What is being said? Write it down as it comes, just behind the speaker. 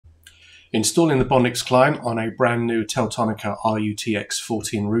Installing the Bondix client on a brand new Teltonika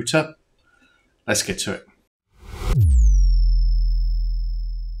RUTX14 router. Let's get to it.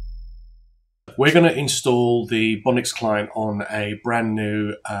 We're going to install the Bondix client on a brand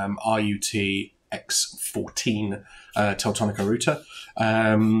new RUTX14 Teltonika router.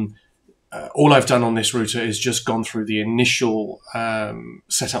 All I've done on this router is just gone through the initial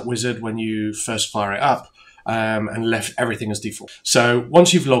setup wizard when you first fire it up. And left everything as default. So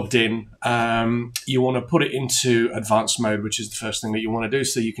once you've logged in, you want to put it into advanced mode, which is the first thing that you want to do,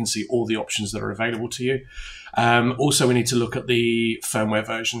 so you can see all the options that are available to you. Also, we need to look at the firmware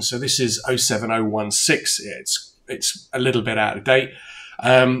version. So this is 07016. It's a little bit out of date.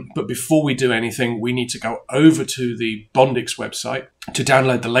 But before we do anything, we need to go over to the Bondix website to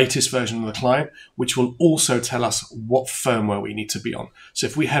download the latest version of the client, which will also tell us what firmware we need to be on. So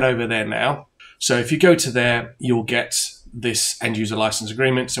if we head over there now, so if you go to there, you'll get this end user license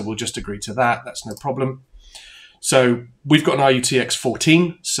agreement. So we'll just agree to that. That's no problem. So we've got an RUTX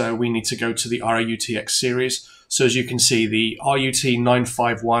 14. So we need to go to the RUTX series. So as you can see, the RUT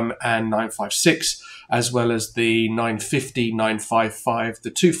 951 and 956, as well as the 950, 955, the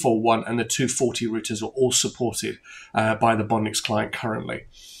 241 and the 240 routers are all supported by the Bondix client currently.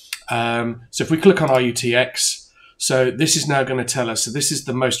 So if we click on RUTX, so this is now going to tell us, so this is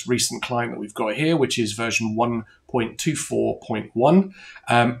the most recent client that we've got here, which is version 1.24.1,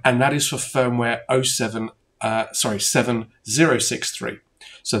 and that is for firmware 7063.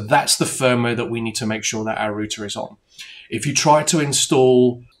 So that's the firmware that we need to make sure that our router is on. If you try to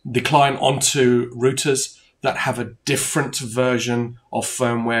install the client onto routers that have a different version of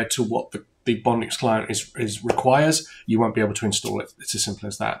firmware to what the Bondix client requires, you won't be able to install it. It's as simple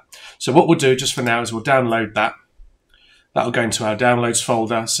as that. So what we'll do just for now is we'll download that. That'll go into our downloads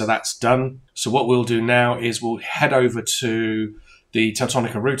folder, so that's done. So what we'll do now is we'll head over to the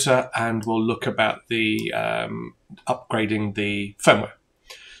Teltonika router and we'll look about the upgrading the firmware.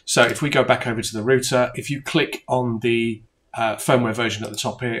 So if we go back over to the router, if you click on the firmware version at the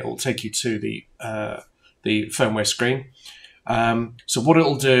top here, it will take you to the firmware screen. So what it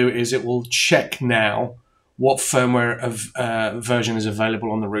will do is it will check now what firmware version is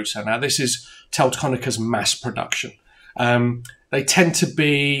available on the router. Now this is Teltonika's mass production. They tend to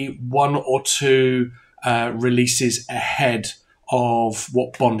be 1 or 2 releases ahead of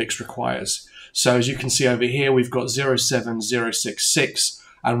what Bondix requires. So as you can see over here, we've got 07066,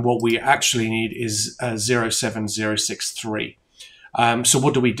 and what we actually need is 07063. So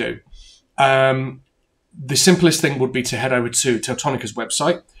what do we do? The simplest thing would be to head over to Teltonika's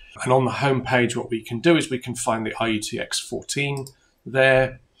website, and on the home page, what we can do is we can find the RUTX 14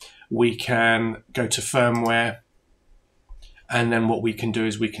 there. We can go to firmware. And then what we can do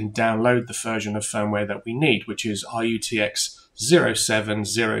is we can download the version of firmware that we need, which is RUTX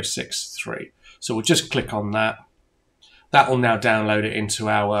 07063. So we'll just click on that. That will now download it into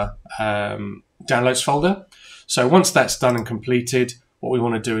our downloads folder. So once that's done and completed, what we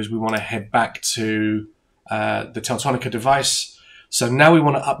want to do is we want to head back to the Teltonika device. So now we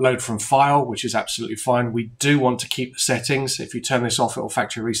want to upload from file, which is absolutely fine. We do want to keep the settings. If you turn this off, it will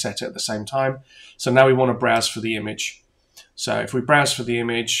factory reset it at the same time. So now we want to browse for the image. So if we browse for the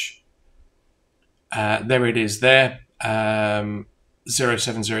image, there it is there,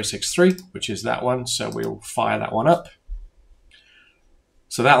 07063, which is that one. So we'll fire that one up.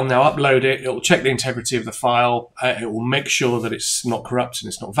 So that will now upload it. It will check the integrity of the file. It will make sure that it's not corrupt and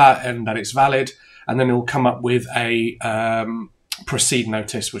it's not and that it's valid. And then it will come up with a proceed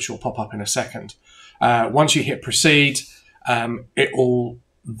notice, which will pop up in a second. Once you hit proceed, it will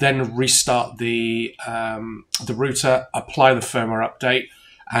then restart the router, apply the firmware update,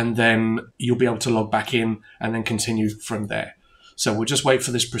 and then you'll be able to log back in and then continue from there. So we'll just wait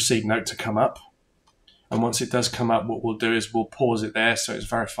for this proceed note to come up. And once it does come up, what we'll do is we'll pause it there. So it's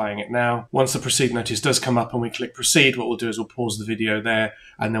verifying it now. Once the proceed notice does come up and we click proceed, what we'll do is we'll pause the video there,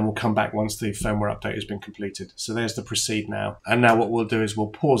 and then we'll come back once the firmware update has been completed. So there's the proceed now. And now what we'll do is we'll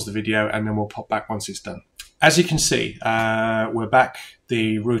pause the video and then we'll pop back once it's done. As you can see, we're back.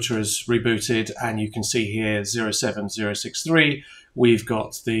 The router is rebooted, and you can see here 07063. We've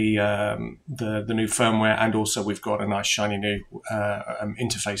got the new firmware, and also we've got a nice shiny new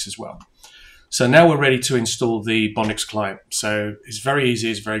interface as well. So now we're ready to install the Bondix client. So it's very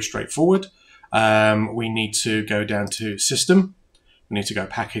easy, it's very straightforward. We need to go down to System, we need to go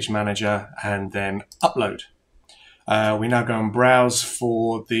Package Manager, and then Upload. We now go and browse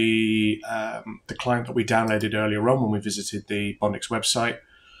for the client that we downloaded earlier on when we visited the Bondix website.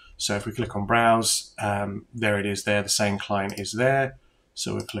 So if we click on Browse, there it is there, the same client is there.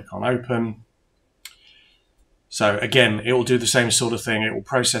 So we'll click on Open. So again, it will do the same sort of thing. It will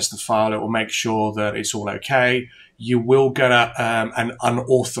process the file. It will make sure that it's all okay. You will get an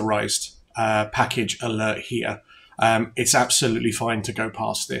unauthorized package alert here. It's absolutely fine to go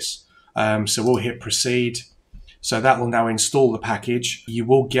past this. So we'll hit proceed. So that will now install the package. You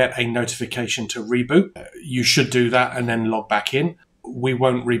will get a notification to reboot. You should do that and then log back in. We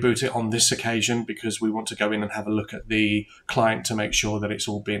won't reboot it on this occasion because we want to go in and have a look at the client to make sure that it's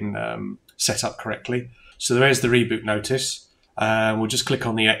all been set up correctly. So there is the reboot notice. We'll just click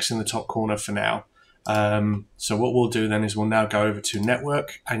on the X in the top corner for now. So what we'll do then is we'll now go over to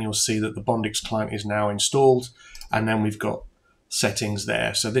network, and you'll see that the Bondix client is now installed, and then we've got settings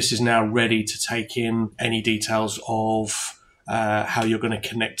there. So this is now ready to take in any details of how you're going to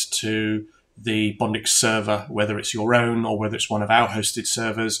connect to the Bondix server, whether it's your own or whether it's one of our hosted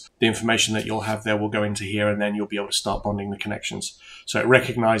servers. The information that you'll have there will go into here, and then you'll be able to start bonding the connections. So it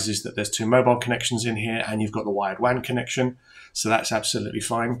recognizes that there's 2 mobile connections in here, and you've got the wired WAN connection. So that's absolutely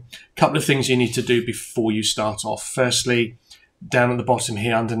fine. A couple of things you need to do before you start off. Firstly, down at the bottom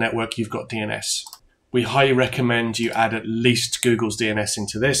here under network, you've got DNS. We highly recommend you add at least Google's DNS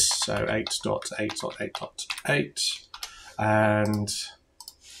into this. So 8.8.8.8 and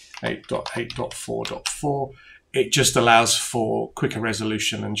 8.8.4.4. It just allows for quicker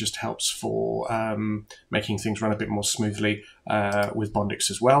resolution and just helps for making things run a bit more smoothly with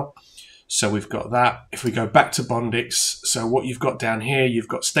Bondix as well. So we've got that. If we go back to Bondix, so what you've got down here, you've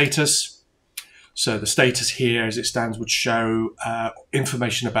got status. So the status here as it stands would show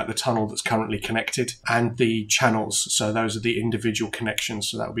information about the tunnel that's currently connected and the channels. So those are the individual connections.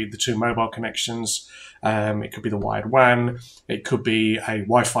 So that would be the 2 mobile connections. It could be the wired WAN. It could be a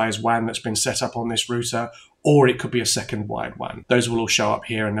Wi-Fi WAN that's been set up on this router, or it could be a second wired WAN. Those will all show up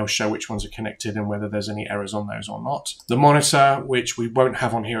here, and they'll show which ones are connected and whether there's any errors on those or not. The monitor, which we won't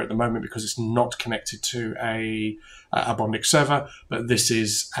have on here at the moment because it's not connected to a Bondix server, but this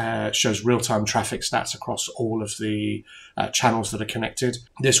is shows real-time traffic stats across all of the channels that are connected.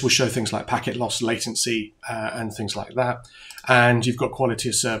 This will show things like packet loss, latency, and things like that. And you've got quality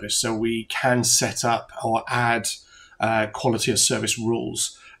of service, so we can set up or add quality of service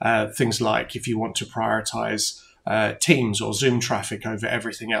rules. Things like if you want to prioritize Teams or Zoom traffic over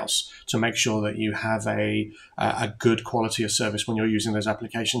everything else to make sure that you have a good quality of service when you're using those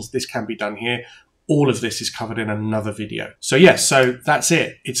applications, this can be done here. All of this is covered in another video. So yes, so that's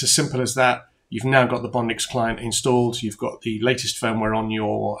it. It's as simple as that. You've now got the Bondix client installed. You've got the latest firmware on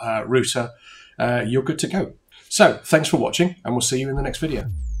your router. You're good to go. So thanks for watching, and we'll see you in the next video.